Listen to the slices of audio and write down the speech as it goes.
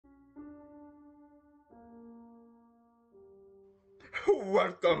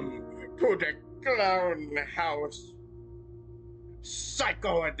Welcome to the Clown House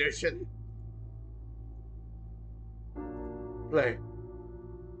Psycho Edition. Play.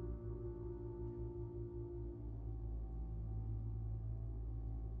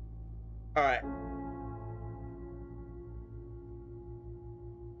 Alright.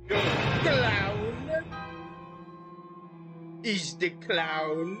 The clown is the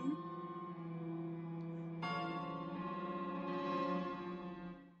clown.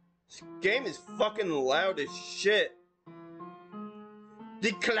 This game is fucking loud as shit.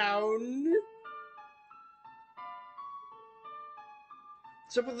 The clown?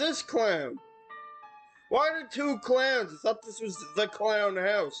 What's up with this clown? Why are there two clowns? I thought this was the clown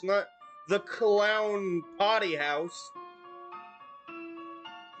house, not the clown potty house.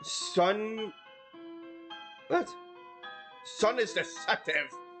 Son... What? Son is deceptive.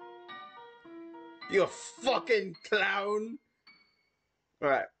 You fucking clown.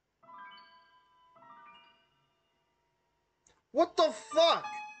 Alright. What the fuck?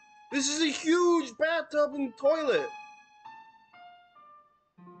 This is a huge bathtub and toilet.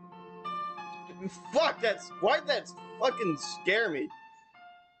 Fuck, why'd that fucking scare me?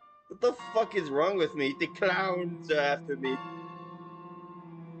 What the fuck is wrong with me? The clowns are after me.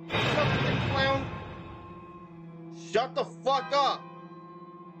 Shut up, the clown. Shut the fuck up.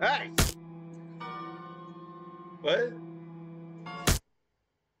 Hey. What?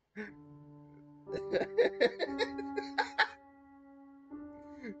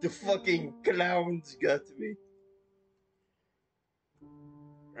 The fucking clowns got me.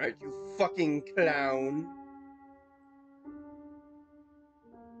 Right, you fucking clown.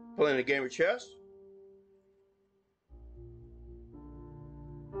 Playing a game of chess?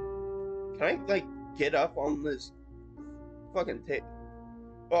 Can I, like, get up on this fucking tape?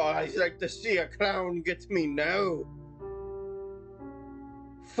 Oh, I'd like to see a clown get me now.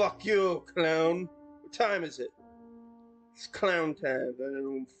 Fuck you, clown. What time is it? It's clown time.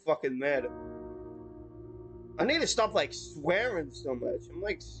 I'm fucking mad. I need to stop, like, swearing so much. I'm,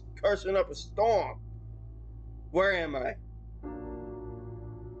 like, cursing up a storm. Where am I?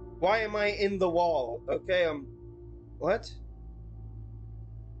 Why am I in the wall? Okay, what?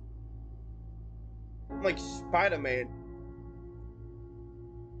 I'm like Spider-Man.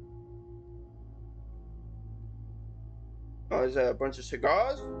 Oh, is that a bunch of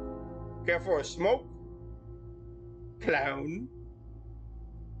cigars? Care for a smoke? Clown?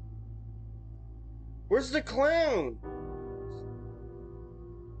 Where's the clown?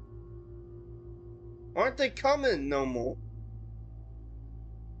 Aren't they coming no more?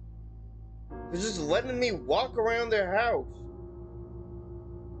 They're just letting me walk around their house.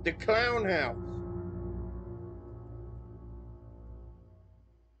 The clown house.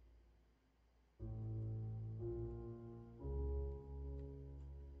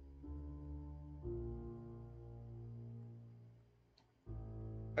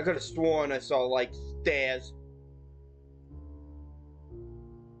 I could have sworn I saw, like, stairs.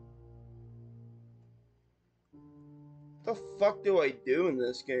 What the fuck do I do in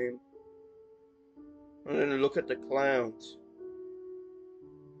this game? I'm gonna look at the clowns.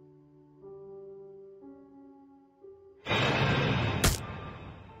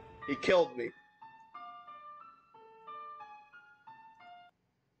 He killed me.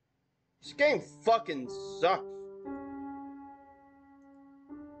 This game fucking sucks.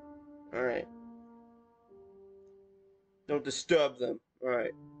 Alright. Don't disturb them.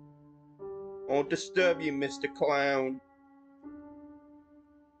 Alright. I won't disturb you, Mr. Clown.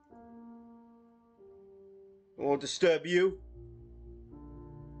 I won't disturb you.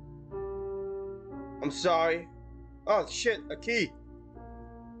 I'm sorry. Oh shit, a key.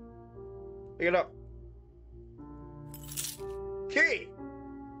 Pick it up. Key!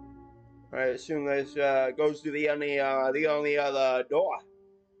 Alright, assume this goes to the only other door.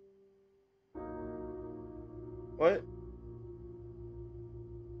 What?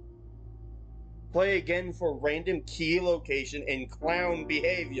 Play again for random key location and clown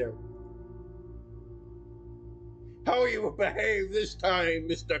behavior. How you behave this time,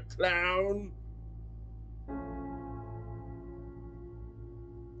 Mr. Clown?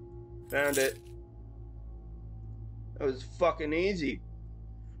 Found it. That was fucking easy.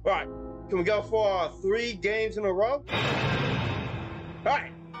 Alright, can we go for 3 games in a row?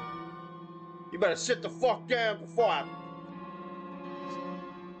 Alright! You better sit the fuck down before I...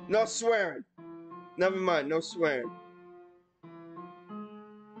 No swearing. Never mind, no swearing.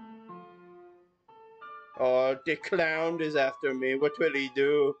 Oh, the clown is after me. What will he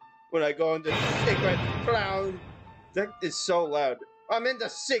do when I go into the secret clown? That is so loud. I'm in the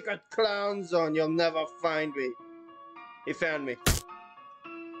secret clown zone. You'll never find me. He found me.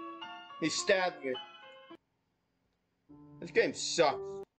 He stabbed me. This game sucks.